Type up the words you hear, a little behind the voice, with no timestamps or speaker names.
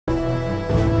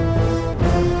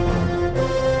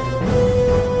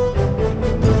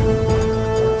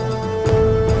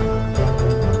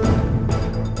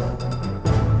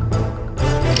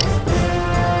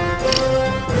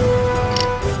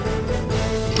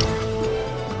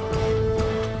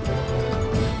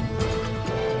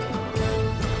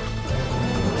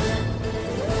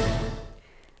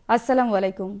আসসালামু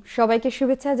আলাইকুম সবাইকে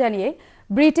শুভেচ্ছা জানিয়ে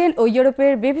ব্রিটেন ও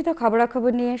ইউরোপের বিভিন্ন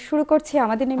খবরাখবর নিয়ে শুরু করছি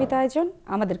আমাদের নিয়মিত আয়োজন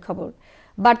আমাদের খবর।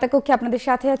 বার্তা কক্ষে আপনাদের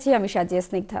সাথে আছি আমি সাজিয়া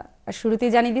স্নিগ্ধা। আর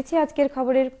শুরুতেই জানিয়ে দিচ্ছি আজকের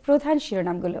খবরের প্রধান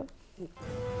শিরোনামগুলো।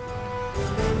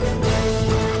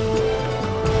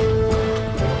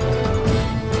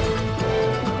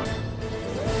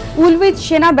 উলউইচ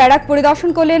সেনা ব্যারাক পরিদর্শন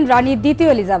করলেন রানী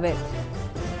দ্বিতীয় এলিজাবেথ।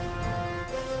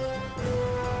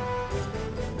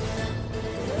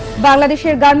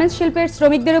 বাংলাদেশের গার্মেন্টস শিল্পের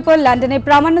শ্রমিকদের উপর লন্ডনে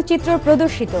প্রামাণ্যচিত্র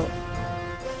প্রদর্শিত।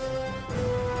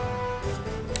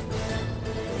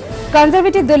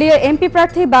 কনজারভেটিভ দলীয় এমপি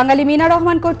প্রার্থী বাঙালি মিনা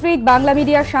রহমান কর্তৃক বাংলা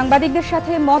মিডিয়ার সাংবাদিকদের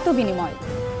সাথে মত বিনিময়।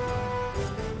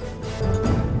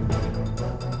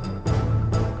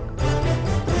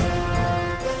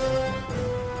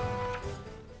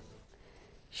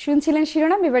 শুনছিলেন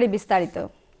শিরোনাম, এবারে বিস্তারিত।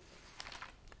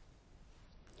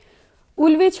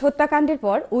 উলউইচ হত্যাকাণ্ডের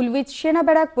পর উলউইচ সেনা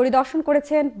ব্যারাক পরিদর্শন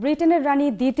করেছেন ব্রিটেনের রানী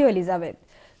দ্বিতীয় এলিজাবেথ।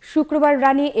 শুক্রবার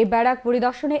রানী এ ব্যারাক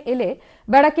পরিদর্শনে এলে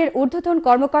ব্যারাকের ঊর্ধ্বতন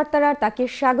কর্মকর্তারা তাকে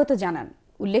স্বাগত জানান।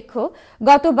 উল্লেখ্য,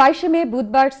 গত 22 মে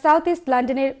বুধবার সাউথ ইস্ট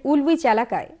লন্ডনের উলউইচ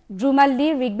এলাকায় ড্রুমাল লি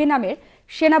রিগবি নামের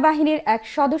সেনাবাহিনীর এক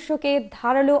সদস্যকে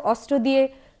ধারালো অস্ত্র দিয়ে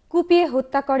কুপিয়ে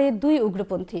হত্যা করে দুই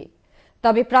উগ্রপন্থী।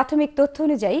 তবে প্রাথমিক তথ্য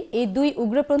অনুযায়ী এই দুই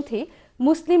উগ্রপন্থী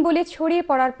মুসলিম বলে ছড়িয়ে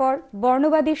পড়ার পর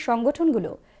বর্ণবাদী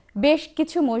সংগঠনগুলো বেশ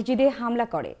কিছু মসজিদে হামলা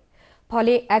করে,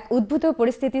 ফলে এক উদ্ভূত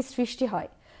পরিস্থিতির সৃষ্টি হয়।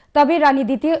 তবে রানী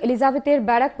দ্বিতীয় এলিজাবেথের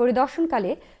ব্যারাক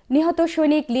পরিদর্শনকালে নিহত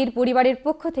সৈনিক লির পরিবারের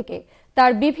পক্ষ থেকে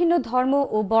তার বিভিন্ন ধর্ম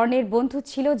ও বর্ণের বন্ধু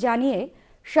ছিল জানিয়ে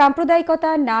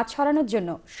সাম্প্রদায়িকতা না ছড়ানোর জন্য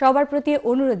সবার প্রতি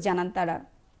অনুরোধ জানান তারা।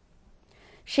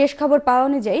 শেষ খবর পাওয়া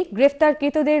অনুযায়ী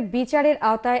গ্রেফতারকৃতদের বিচারের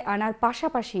আওতায় আনার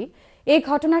পাশাপাশি এই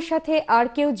ঘটনার সাথে আর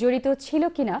কেউ জড়িত ছিল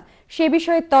কিনা সে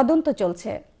বিষয়ে তদন্ত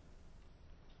চলছে।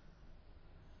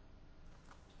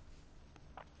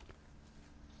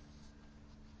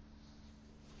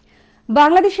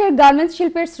 বাংলাদেশের গার্মেন্টস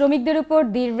শিল্পের শ্রমিকদের উপর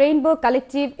দি রেইনবো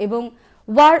কালেকটিভ এবং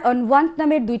ওয়ার অন ওয়ান্ট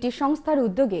নামের দুইটি সংস্থার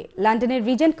উদ্যোগে লন্ডনের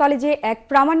রিজেন্ট কলেজে এক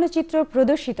প্রামাণ্যচিত্র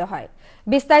প্রদর্শিত হয়।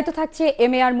 বিস্তারিত থাকছে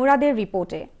এমএআর মুরাদের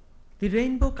রিপোর্টে। দি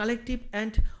rainbow collective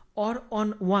and war on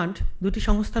want দুটি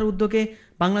সংস্থার উদ্যোগে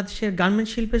বাংলাদেশের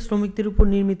গার্মেন্টস শিল্পের শ্রমিকদের উপর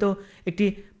নির্মিত একটি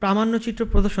প্রামাণ্যচিত্র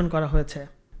প্রদর্শন করা হয়েছে।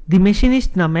 দি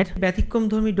মেশিনিস্ট নামের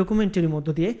ব্যতিক্রমধর্মী ডকুমেন্টারির মধ্য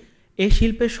দিয়ে এই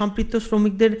শিল্পের সম্পৃক্ত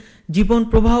শ্রমিকদের জীবন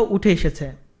প্রবাহ উঠে এসেছে।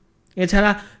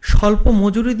 এছাড়া স্বল্প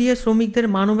মজুরি দিয়ে শ্রমিকদের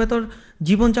মানবেতর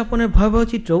জীবনযাপনের ভয়াবহ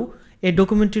চিত্রও এই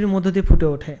ডকুমেন্টারির মধ্য দিয়ে ফুটে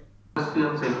ওঠে।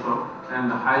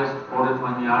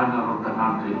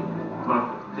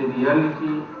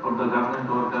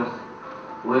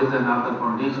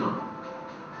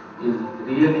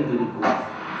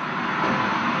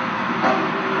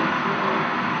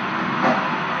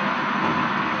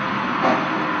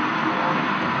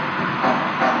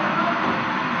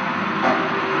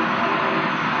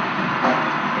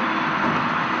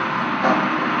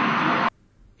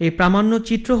 এই প্রামাণ্য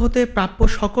চিত্র হতে প্রাপ্য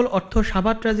সকল অর্থ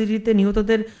সাভার ট্র্যাজেডিতে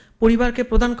নিহতদের পরিবারকে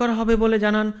প্রদান করা হবে বলে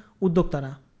জানান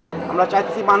উদ্যোক্তারা। আমরা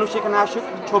চাইছি মানুষ এখানে আসুক,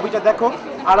 ছবিটা দেখো,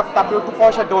 আর তারপরে একটু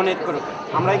পয়সা ডোনেট করুক।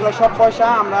 আমরা এগুলো সব পয়সা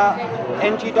আমরা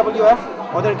NGWF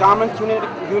ওদের গার্মেন্টস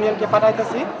ইউনিয়নকে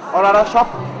পাঠাইতেছি, ওরা সব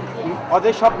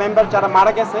ওদের সব মেম্বার যারা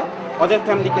মারা গেছে ওদের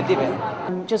ফ্যামিলিকে দিবে।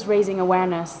 Just raising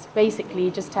awareness, basically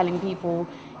just telling people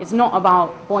it's not about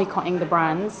boycotting the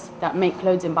brands that make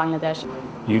clothes in Bangladesh.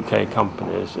 UK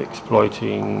companies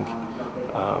exploiting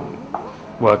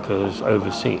workers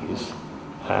overseas,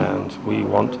 and we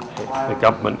want the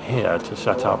government here to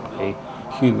set up a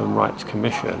human rights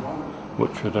commission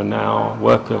which would allow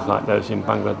workers like those in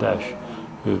Bangladesh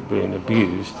who've been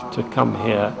abused to come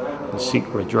here and seek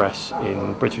redress in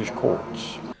British courts.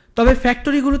 তবে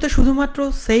ফ্যাক্টরিগুলোতে শুধুমাত্র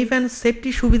safe and safety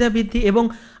সুবিধা বৃদ্ধি এবং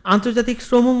আন্তর্জাতিক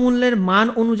শ্রম মূল্যের মান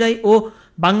অনুযায়ী ও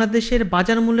বাংলাদেশের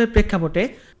বাজার মূল্যের প্রেক্ষাপটে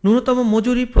ন্যূনতম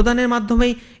মজুরি প্রদানের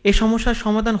মাধ্যমেই এই সমস্যার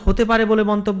সমাধান হতে পারে বলে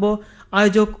মন্তব্য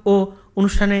আয়োজক ও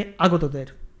অনুষ্ঠানে আগতদের।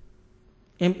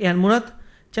 এমএআর মুরাদ,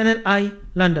 চ্যানেল আই,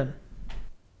 লন্ডন।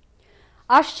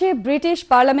 আসছে ব্রিটিশ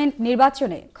পার্লামেন্ট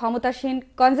নির্বাচনে ক্ষমতাসীন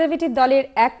কনজারভেটিভ দলের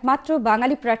একমাত্র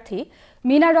বাঙালি প্রার্থী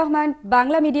মিনা রহমান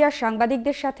বাংলা মিডিয়ার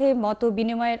সাংবাদিকদের সাথে মত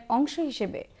বিনিময়ের অংশ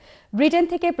হিসেবে ব্রিটেন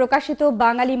থেকে প্রকাশিত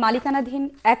বাঙালি মালিকানাধীন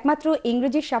একমাত্র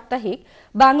ইংরেজি সাপ্তাহিক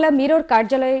বাংলা মিরর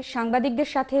কার্যালয়ে সাংবাদিকদের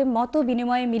সাথে মত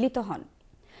বিনিময়ে মিলিত হন।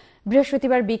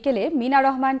 বৃহস্পতিবার বিকেলে মিনা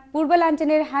রহমান পূর্ব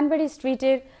লন্ডনের হ্যানবেরি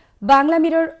স্ট্রিটের বাংলা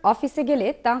মিরর অফিসে গেলে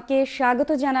তাঁকে স্বাগত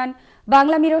জানান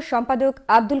বাংলা মিরর সম্পাদক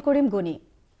আব্দুল করিম গনি।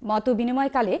 মত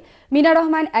বিনিময়কালে মিনা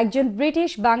রহমান একজন ব্রিটিশ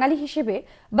বাঙালি হিসেবে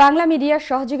বাংলা মিডিয়ার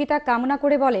সহযোগিতা কামনা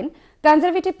করে বলেন,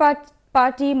 কনজারভেটিভ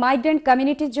পার্টি মাইগ্রেন্ট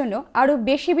কমিউনিটির জন্য আরও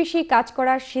বেশি কাজ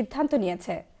করার সিদ্ধান্ত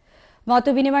নিয়েছে।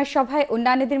 মতবিনিময় সভায়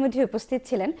অন্যান্যদের মধ্যে উপস্থিত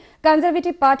ছিলেন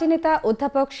কনজারভেটিভ পার্টি নেতা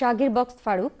অধ্যাপক শাকির বক্স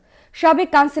ফারুক, সাবেক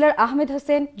কাউন্সিলর আহমেদ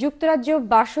হোসেন, যুক্তরাজ্য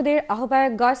বাসদের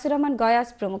আহ্বায়ক গয়াসুর রহমান গয়াস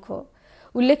প্রমুখ।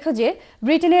 উল্লেখ্য যে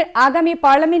ব্রিটেনের আগামী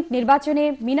পার্লামেন্ট নির্বাচনে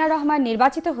মিনা রহমান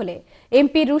নির্বাচিত হলে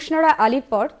এমপি রুশনারা আলীর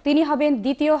পর তিনি হবেন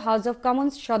দ্বিতীয় হাউস অব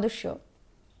কমন্স সদস্য।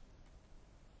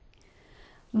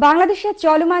 বাংলাদেশের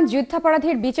চলমান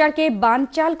যুদ্ধাপরাধের বিচারকে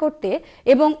বানচাল করতে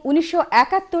এবং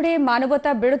 1971-এ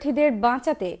মানবতা বিরোধীদের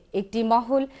বাঁচাতে একটি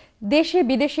মহল দেশে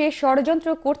বিদেশে ষড়যন্ত্র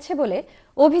করছে বলে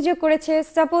অভিযোগ করেছে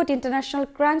support international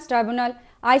crimes tribunal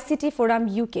ICT forum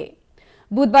UK.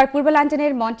 বুধবার পূর্ব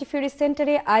লন্ডনের মন্টিফিউরি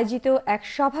সেন্টারে আয়োজিত এক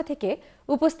সভা থেকে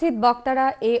উপস্থিত বক্তারা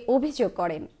এ অভিযোগ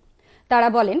করেন। তারা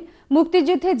বলেন,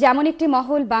 মুক্তিযুদ্ধে যেমন একটি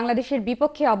মহল বাংলাদেশের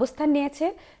বিপক্ষে অবস্থান নিয়েছে,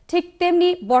 ঠিক তেমনি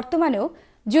বর্তমানেও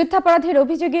যুদ্ধাপরাধের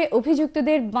অভিযোগে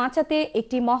অভিযুক্তদের বাঁচাতে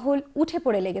একটি মহল উঠে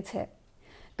পড়ে লেগেছে।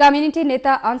 কমিউনিটি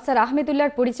নেতা আনসার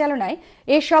আহমেদুল্লাহর পরিচালনায়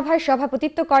এ সভায়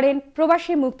সভাপতিত্ব করেন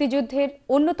প্রবাসী মুক্তিযুদ্ধের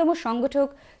অন্যতম সংগঠক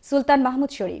সুলতান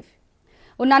মাহমুদ শরীফ।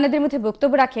 অন্যান্যদের মধ্যে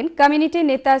বক্তব্য রাখেন কমিউনিটি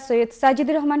নেতা সৈয়দ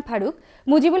সাজিদুর রহমান ফারুক,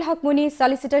 মুজিবুল হক মনি,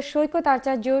 সলিসিটর সৈকত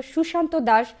আচার্য, সুশান্ত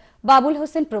দাস, বাবুল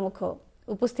হোসেন প্রমুখ।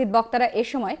 উপস্থিত বক্তারা এ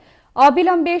সময়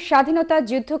অবিলম্বে স্বাধীনতা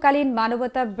যুদ্ধকালীন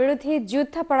মানবতা বিরোধী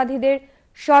যুদ্ধাপরাধীদের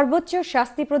সর্বোচ্চ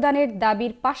শাস্তি প্রদানের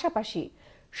দাবির পাশাপাশি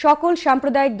সকল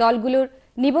সাম্প্রদায়িক দলগুলোর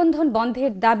নিবন্ধন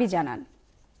বন্ধের দাবি জানান।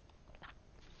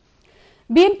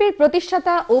 বিএনপির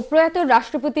প্রতিষ্ঠাতা ও প্রয়াত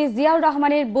রাষ্ট্রপতি জিয়াউর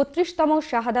রহমানের 32তম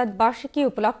শাহাদাত বার্ষিকী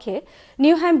উপলক্ষে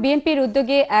নিউহ্যাম বিএনপির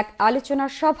উদ্যোগে এক আলোচনা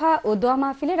সভা ও দোয়া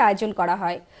মাহফিলের আয়োজন করা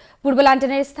হয়। পূর্ব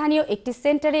লন্ডনের স্থানীয় একটি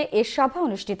সেন্টারে এ সভা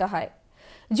অনুষ্ঠিত হয়।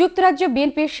 যুক্তরাজ্য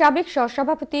বিএনপির সাবেক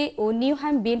সহসভাপতি ও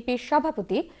নিউহ্যাম বিএনপির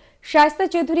সভাপতি শায়েস্তা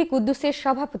চৌধুরী কুদ্দুসের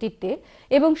সভাপতিত্বে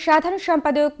এবং সাধারণ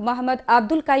সম্পাদক মোহাম্মদ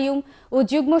আব্দুল কাইয়ুম ও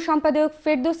যুগ্ম সম্পাদক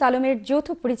ফেরদৌস আলমের যৌথ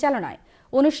পরিচালনায়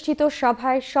অনুষ্ঠিত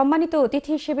সভায় সম্মানিত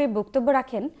অতিথি হিসেবে বক্তব্য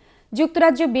রাখেন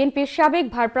যুক্তরাজ্য বিএনপির সাবেক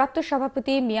ভারপ্রাপ্ত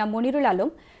সভাপতি মিয়া মনিরুল আলম,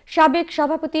 সাবেক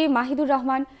সভাপতি মাহিদুর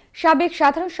রহমান, সাবেক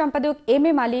সাধারণ সম্পাদক এম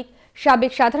এ মালিক,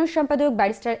 সাবেক সাধারণ সম্পাদক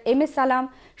ব্যারিস্টার এম এ সালাম,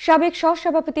 সাবেক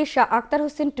সহসভাপতি শাহ আক্তার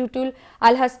হোসেন টুটুল,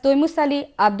 আলহাজ তৈমুস আলী,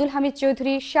 আব্দুল হামিদ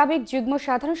চৌধুরী, সাবেক যুগ্ম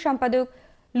সাধারণ সম্পাদক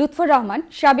লুৎফর রহমান,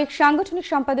 সাবেক সাংগঠনিক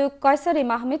সম্পাদক কয়সার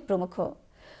এম আহমেদ প্রমুখ।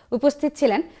 উপস্থিত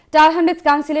ছিলেন টাওয়ার হান্ড্রেডস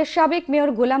কাউন্সিলের সাবেক মেয়র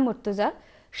গোলাম মুর্তজা,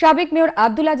 সাবেক মেয়র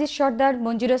আব্দুল আজিজ সর্দার,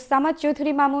 মঞ্জুরুস সামাদ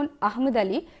চৌধুরী মামুন, আহমদ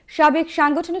আলী, সাবেক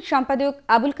সাংগঠনিক সম্পাদক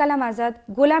আবুল কালাম আজাদ,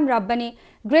 গোলাম রাব্বানী,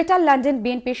 গ্রেটার লন্ডন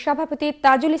বিএনপির সভাপতি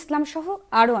তাজুল ইসলাম সহ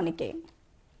আরও অনেকে।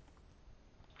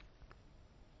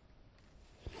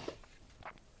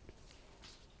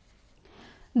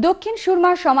 দক্ষিণ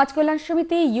সুরমা সমাজ কল্যাণ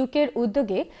সমিতি ইউকের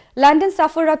উদ্যোগে লন্ডন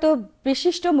সফররত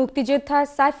বিশিষ্ট মুক্তিযোদ্ধা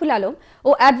সাইফুল আলম ও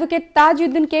অ্যাডভোকেট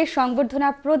তাজউদ্দিনকে সংবর্ধনা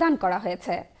প্রদান করা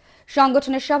হয়েছে।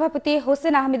 সংগঠনের সভাপতি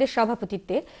হোসেন আহমেদের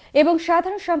সভাপতিত্বে এবং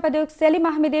সাধারণ সম্পাদক সেলিম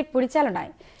আহমেদের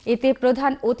পরিচালনায় এতে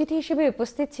প্রধান অতিথি হিসেবে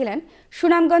উপস্থিত ছিলেন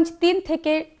সুনামগঞ্জ 3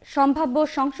 থেকে সম্ভাব্য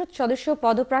সংসদ সদস্য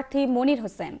পদপ্রার্থী মনির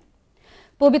হোসেন।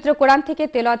 পবিত্র কোরআন থেকে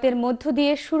তেলাওয়াতের মধ্য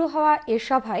দিয়ে শুরু হওয়া এ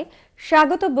সভায়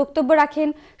স্বাগত বক্তব্য রাখেন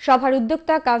সভার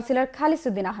উদ্যোক্তা কাউন্সিলর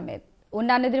খালিসউদ্দিন আহমেদ।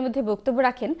 অন্যান্যদের মধ্যে বক্তব্য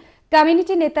রাখেন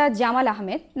কমিউনিটি নেতা জামাল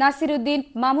আহমেদ, নাসির উদ্দিন,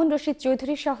 মামুন রশিদ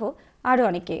চৌধুরী সহ আরও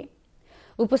অনেকে।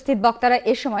 উপস্থিত বক্তারা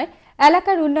এ সময়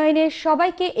এলাকার উন্নয়নে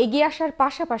সবাইকে এগিয়ে আসার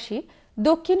পাশাপাশি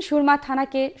দক্ষিণ সুরমা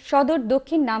থানাকে সদর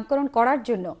দক্ষিণ নামকরণ করার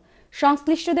জন্য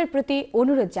সংশ্লিষ্টদের প্রতি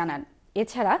অনুরোধ জানান।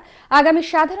 এছাড়া আগামী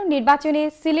সাধারণ নির্বাচনে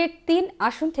সিলেট 3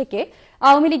 আসন থেকে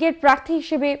আওয়ামী লীগের প্রার্থী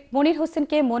হিসেবে মনির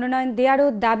হোসেনকে মনোনয়ন দেওয়ারও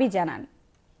দাবি জানান।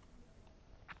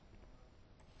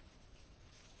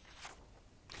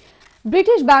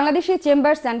 British Bangladeshi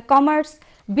chambers and commerce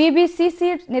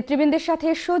বিবিসিসির নেতৃবৃন্দের সাথে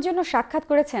সৌজন্য সাক্ষাৎ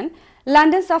করেছেন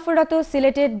লন্ডন সফররত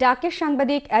সিলেটের ডাকের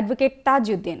সাংবাদিক অ্যাডভোকেট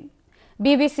তাজউদ্দিন।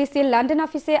 বিবিসিসির লন্ডন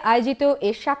অফিসে আয়োজিত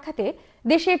এ সাক্ষাতে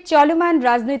দেশের চলমান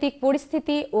রাজনৈতিক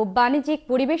পরিস্থিতি ও বাণিজ্যিক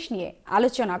পরিবেশ নিয়ে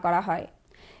আলোচনা করা হয়।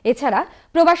 এছাড়া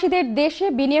প্রবাসীদের দেশে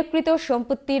বিনিয়োগকৃত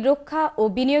সম্পত্তি রক্ষা ও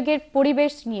বিনিয়োগের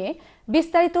পরিবেশ নিয়ে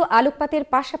বিস্তারিত আলোকপাতের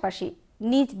পাশাপাশি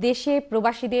নিজ দেশে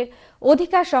প্রবাসীদের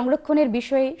অধিকার সংরক্ষণের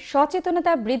বিষয়ে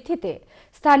সচেতনতা বৃদ্ধিতে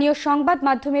স্থানীয় সংবাদ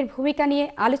মাধ্যমের ভূমিকা নিয়ে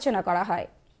আলোচনা করা হয়।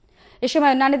 এ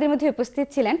সময় অন্যান্যদের মধ্যে উপস্থিত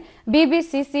ছিলেন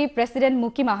বিবিসিসি president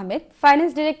Mukim Ahmed,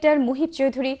 finance director Muhib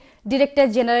Chowdhury, director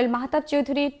general Mahtab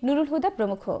Chowdhury, Nurul Huda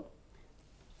প্রমুখ।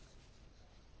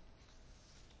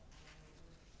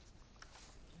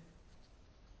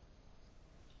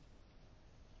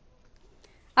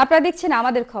 আপনারা দেখছেন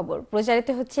আমাদের খবর, প্রচারিত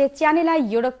হচ্ছে চ্যানেল আই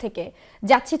ইউরোপ থেকে।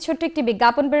 যাচ্ছি ছোট্ট একটি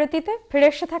বিজ্ঞাপন বিরতিতে, ফিরে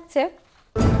এসে থাকছে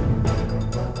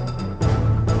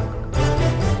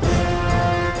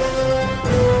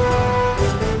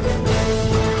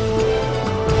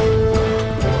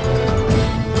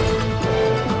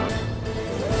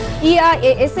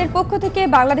IAS এর পক্ষ থেকে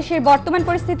বাংলাদেশের বর্তমান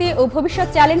পরিস্থিতি ও ভবিষ্যৎ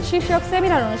চ্যালেঞ্জ শীর্ষক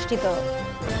সেমিনার অনুষ্ঠিত।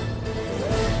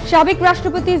 সাবেক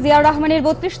রাষ্ট্রপতি জিয়াউর রহমানের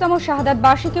 ৩২তম শাহাদাত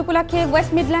বার্ষিকী উপলক্ষে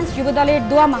ওয়েস্ট মিডল্যান্ডস যুবদলের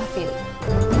দোয়া মাহফিল।